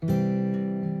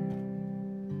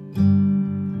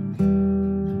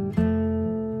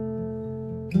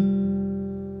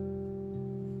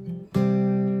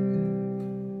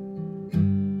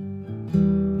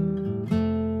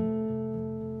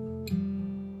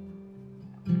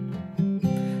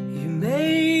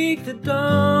the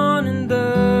dawn and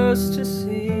thus to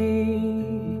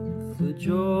sing for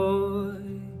joy.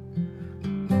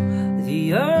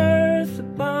 The earth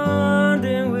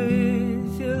abundant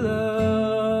with your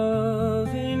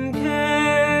loving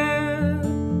care.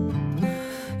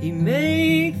 You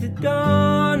make the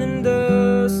dawn and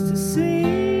thus to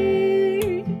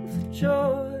sing for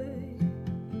joy.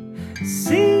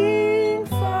 Sing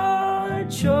for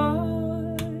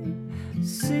joy.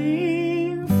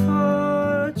 Sing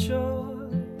for joy.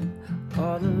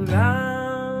 All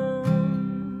around,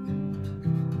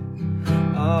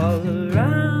 all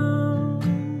around,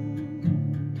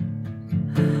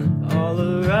 all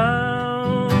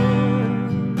around,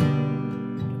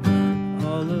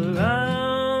 all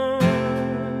around.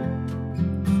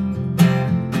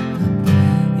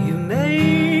 You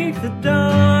make the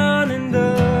dawn and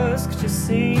dusk to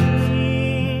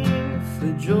sing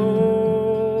for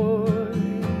joy.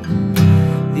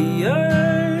 The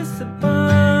earth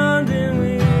abundant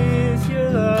with your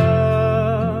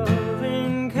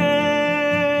loving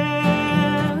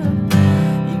care.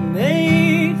 You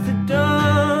make the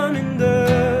dawn and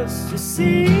dusk to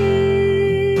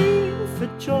sing for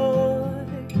joy.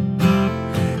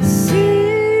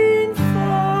 Sing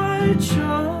for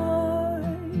joy.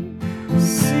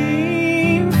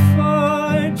 Sing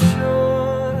for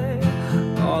joy.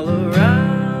 All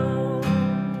around,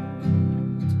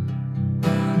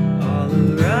 all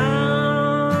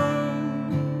around,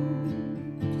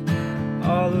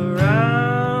 all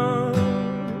around,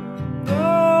 oh,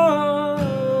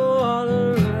 all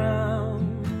around,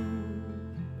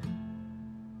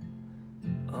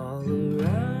 all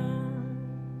around.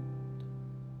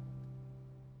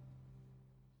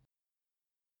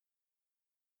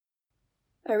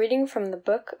 A reading from the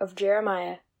book of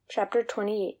Jeremiah, chapter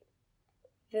 28.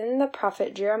 Then the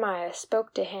prophet Jeremiah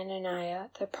spoke to Hananiah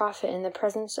the prophet in the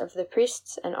presence of the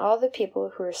priests and all the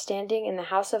people who were standing in the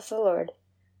house of the Lord.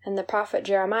 And the prophet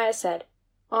Jeremiah said,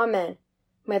 Amen.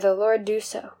 May the Lord do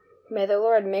so. May the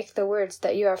Lord make the words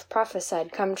that you have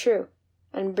prophesied come true,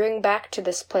 and bring back to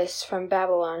this place from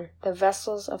Babylon the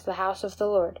vessels of the house of the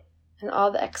Lord, and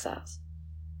all the exiles.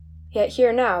 Yet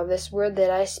hear now this word that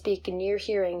I speak in your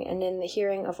hearing and in the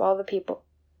hearing of all the people.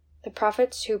 The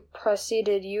prophets who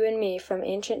preceded you and me from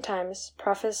ancient times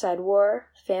prophesied war,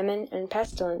 famine, and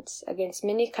pestilence against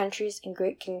many countries and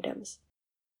great kingdoms.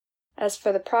 As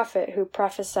for the prophet who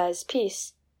prophesies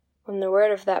peace, when the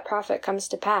word of that prophet comes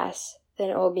to pass, then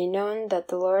it will be known that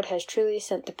the Lord has truly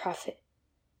sent the prophet.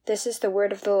 This is the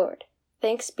word of the Lord.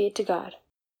 Thanks be to God.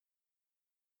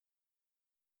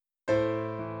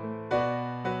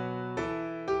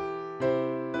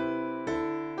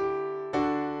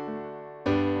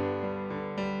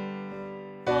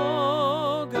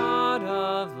 O God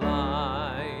of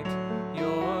light,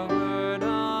 your word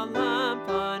a lamp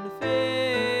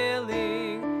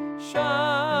unfailing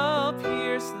shall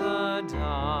pierce the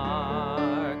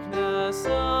darkness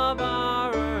of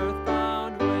our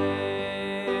earthbound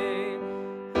way,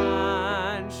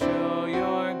 and show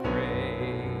your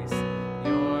grace,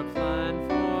 your plan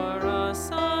for us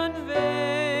unveiling,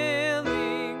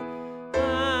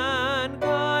 and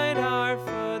guide our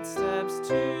footsteps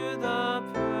to the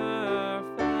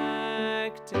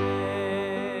perfect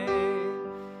day.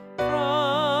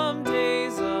 From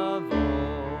days of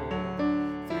old,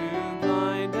 through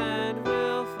blind and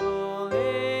willful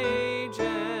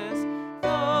ages,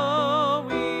 though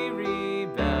we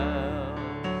rebelled,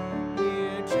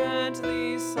 you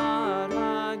gently sought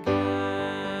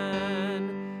again,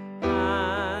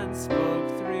 and spoke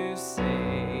through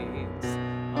saints,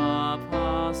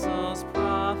 apostles,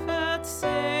 prophets,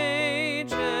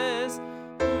 sages,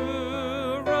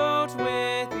 who wrote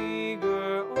with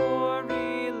eager or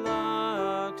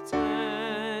reluctant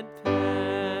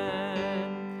pen.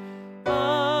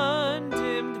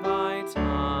 Undimmed by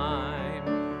time,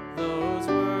 those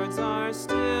words are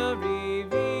still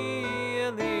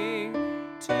revealing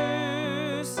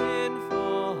to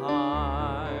sinful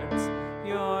hearts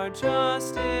your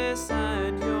justice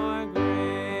and your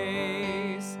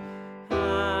grace,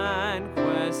 and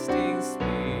questing spirits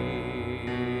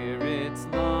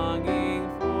longing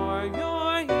for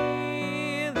your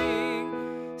healing,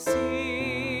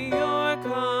 see your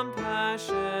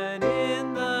compassion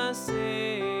in the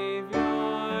Savior's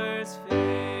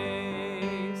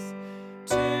face.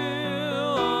 To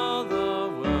all the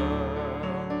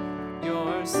world,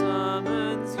 your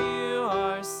summons you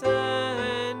are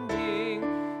sending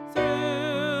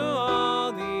through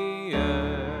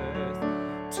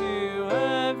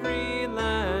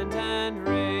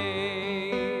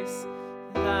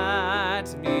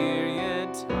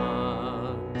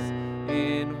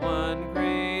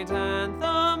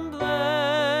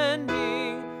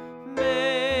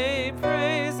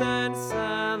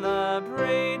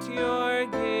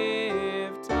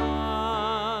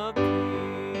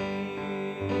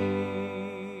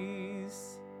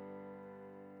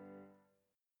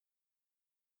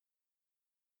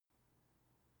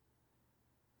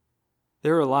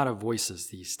There are a lot of voices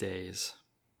these days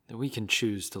that we can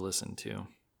choose to listen to.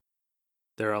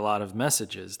 There are a lot of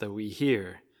messages that we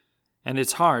hear, and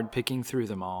it's hard picking through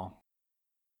them all.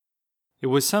 It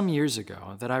was some years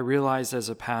ago that I realized as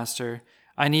a pastor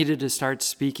I needed to start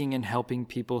speaking and helping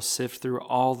people sift through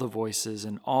all the voices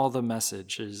and all the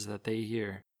messages that they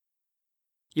hear.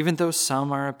 Even though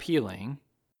some are appealing,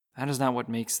 that is not what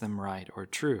makes them right or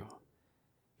true.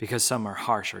 Because some are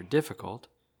harsh or difficult,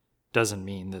 doesn't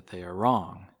mean that they are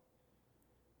wrong.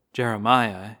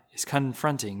 Jeremiah is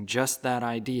confronting just that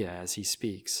idea as he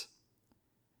speaks.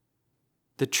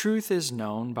 The truth is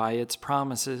known by its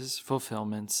promises,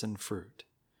 fulfillments, and fruit.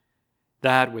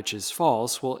 That which is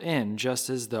false will end just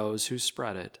as those who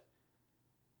spread it.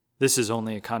 This is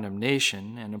only a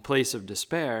condemnation and a place of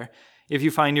despair if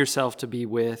you find yourself to be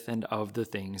with and of the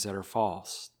things that are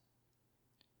false.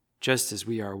 Just as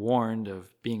we are warned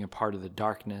of being a part of the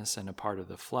darkness and a part of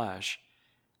the flesh,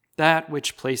 that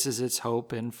which places its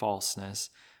hope in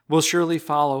falseness will surely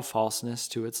follow falseness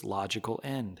to its logical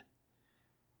end.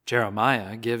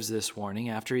 Jeremiah gives this warning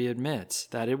after he admits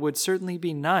that it would certainly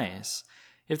be nice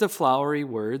if the flowery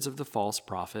words of the false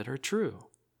prophet are true.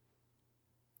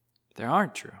 They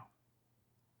aren't true,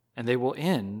 and they will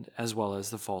end as well as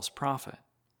the false prophet.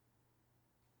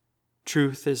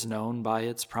 Truth is known by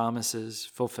its promises,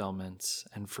 fulfillments,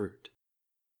 and fruit.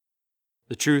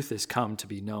 The truth is come to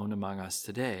be known among us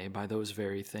today by those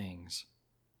very things.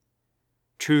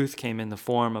 Truth came in the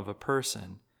form of a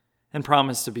person and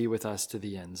promised to be with us to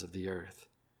the ends of the earth.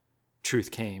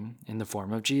 Truth came in the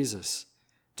form of Jesus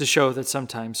to show that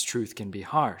sometimes truth can be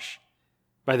harsh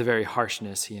by the very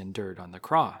harshness he endured on the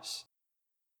cross.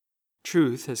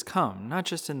 Truth has come not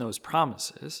just in those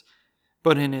promises,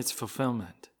 but in its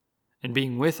fulfillment, and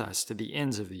being with us to the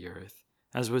ends of the earth,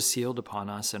 as was sealed upon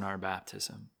us in our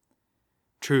baptism.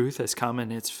 Truth has come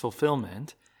in its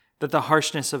fulfillment that the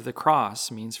harshness of the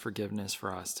cross means forgiveness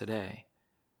for us today.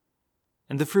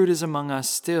 And the fruit is among us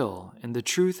still, in the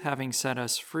truth having set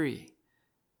us free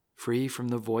from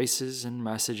the voices and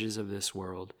messages of this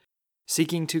world,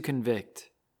 seeking to convict,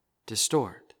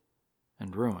 distort,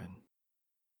 and ruin.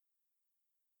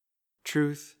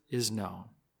 Truth is known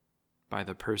by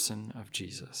the person of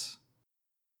Jesus.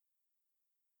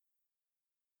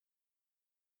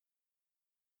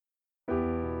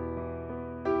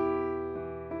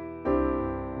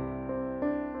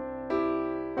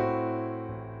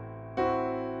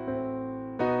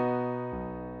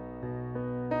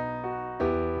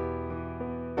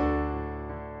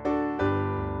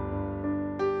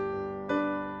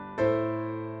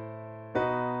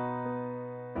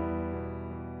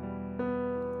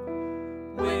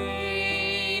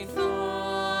 Wait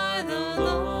for the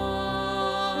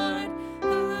Lord,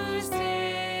 whose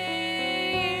day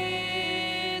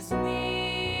is near.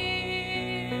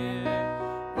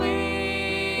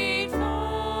 Wait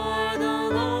for the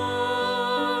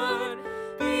Lord,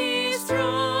 be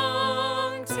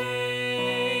strong,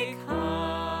 take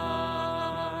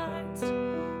heart.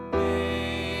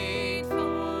 Wait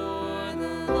for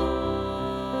the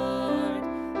Lord,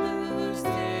 whose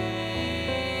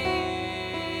day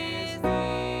is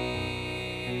near.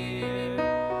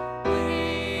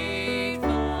 Wait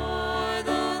for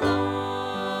the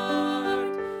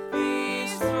Lord, be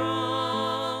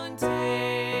strong,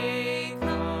 take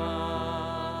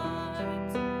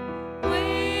heart.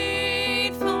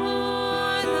 Wait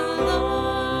for the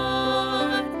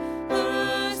Lord,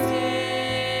 whose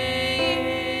day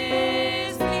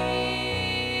is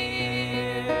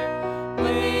near.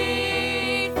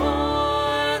 Wait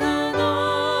for the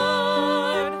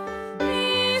Lord,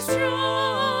 be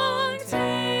strong,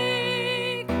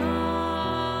 take heart.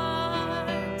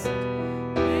 Wait for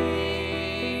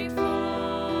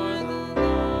the Lord, whose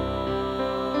day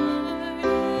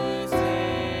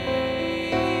is near.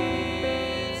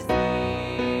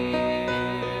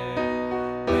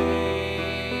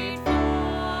 Wait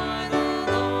for the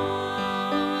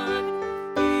Lord,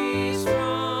 be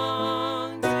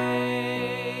strong,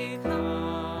 take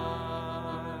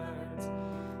heart.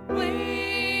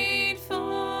 Wait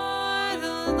for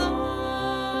the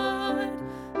Lord,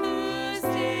 whose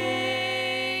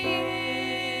day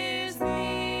is near.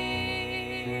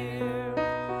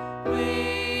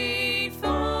 Wait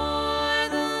for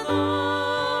the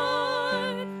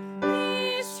Lord,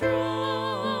 be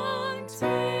strong,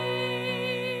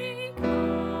 take heart.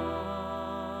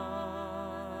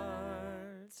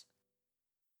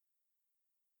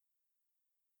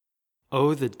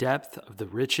 Oh, the depth of the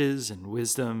riches and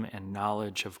wisdom and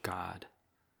knowledge of God!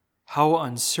 How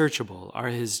unsearchable are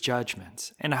his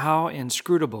judgments, and how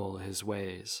inscrutable his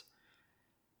ways!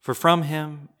 For from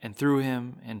him, and through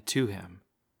him, and to him,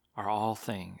 are all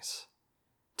things.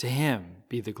 To him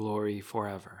be the glory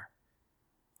forever.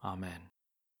 Amen.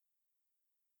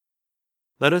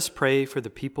 Let us pray for the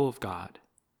people of God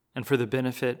and for the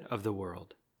benefit of the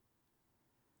world.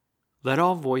 Let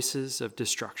all voices of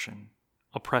destruction,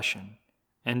 oppression,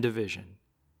 and division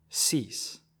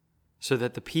cease, so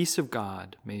that the peace of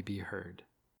God may be heard.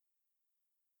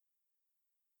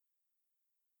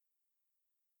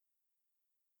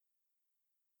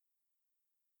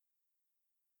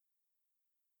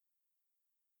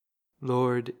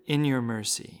 Lord, in your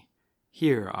mercy,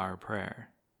 hear our prayer.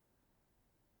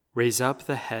 Raise up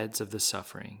the heads of the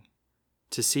suffering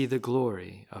to see the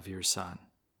glory of your Son.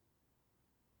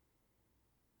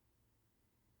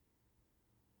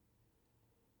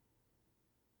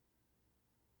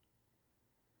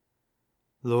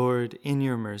 Lord, in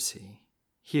your mercy,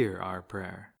 hear our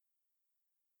prayer.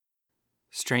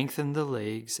 Strengthen the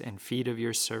legs and feet of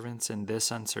your servants in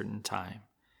this uncertain time,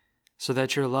 so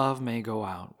that your love may go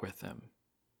out with them.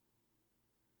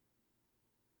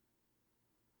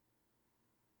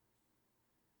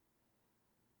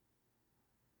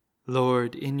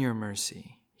 Lord, in your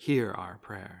mercy, hear our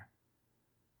prayer.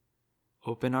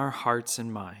 Open our hearts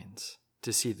and minds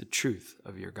to see the truth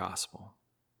of your gospel.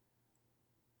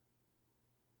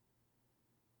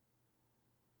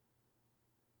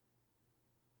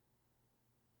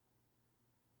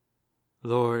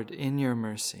 Lord, in your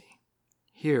mercy,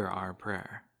 hear our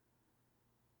prayer.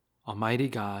 Almighty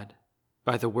God,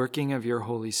 by the working of your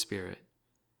Holy Spirit,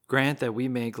 grant that we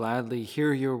may gladly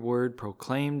hear your word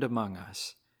proclaimed among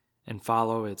us and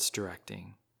follow its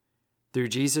directing. Through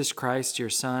Jesus Christ, your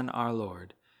Son, our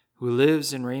Lord, who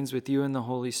lives and reigns with you in the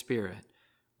Holy Spirit,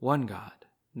 one God,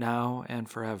 now and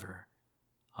forever.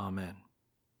 Amen.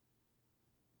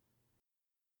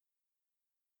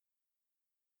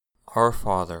 Our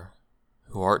Father,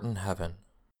 who art in heaven,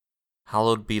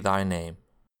 hallowed be thy name.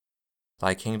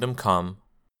 Thy kingdom come,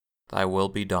 thy will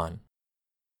be done,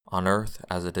 on earth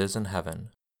as it is in heaven.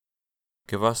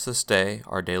 Give us this day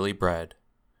our daily bread,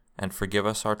 and forgive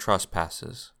us our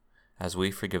trespasses, as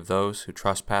we forgive those who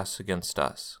trespass against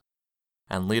us.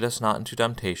 And lead us not into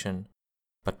temptation,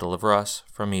 but deliver us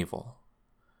from evil.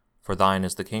 For thine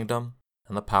is the kingdom,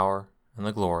 and the power, and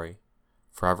the glory,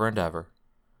 forever and ever.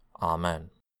 Amen.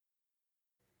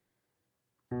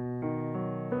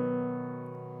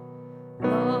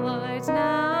 Lord,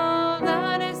 now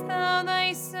lettest thou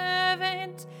thy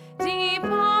servant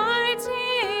depart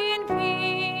in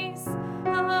peace,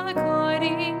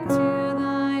 according to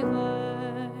thy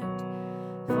word.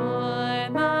 For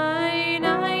mine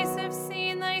eyes have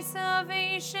seen thy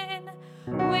salvation,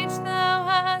 which thou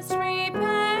hast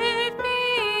prepared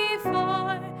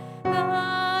before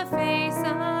the face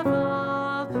of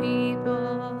all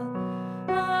people,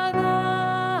 a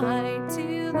light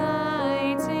to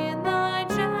lighten the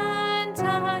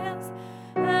Gentiles,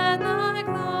 and the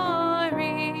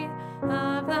glory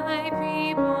of thy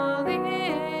people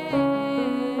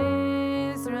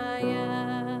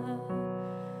Israel.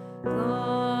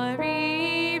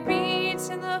 Glory be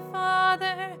to the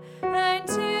Father, and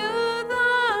to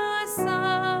the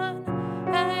Son,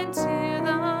 and to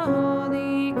the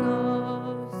Holy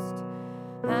Ghost,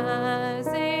 as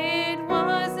it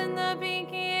was in the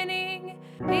beginning,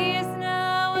 is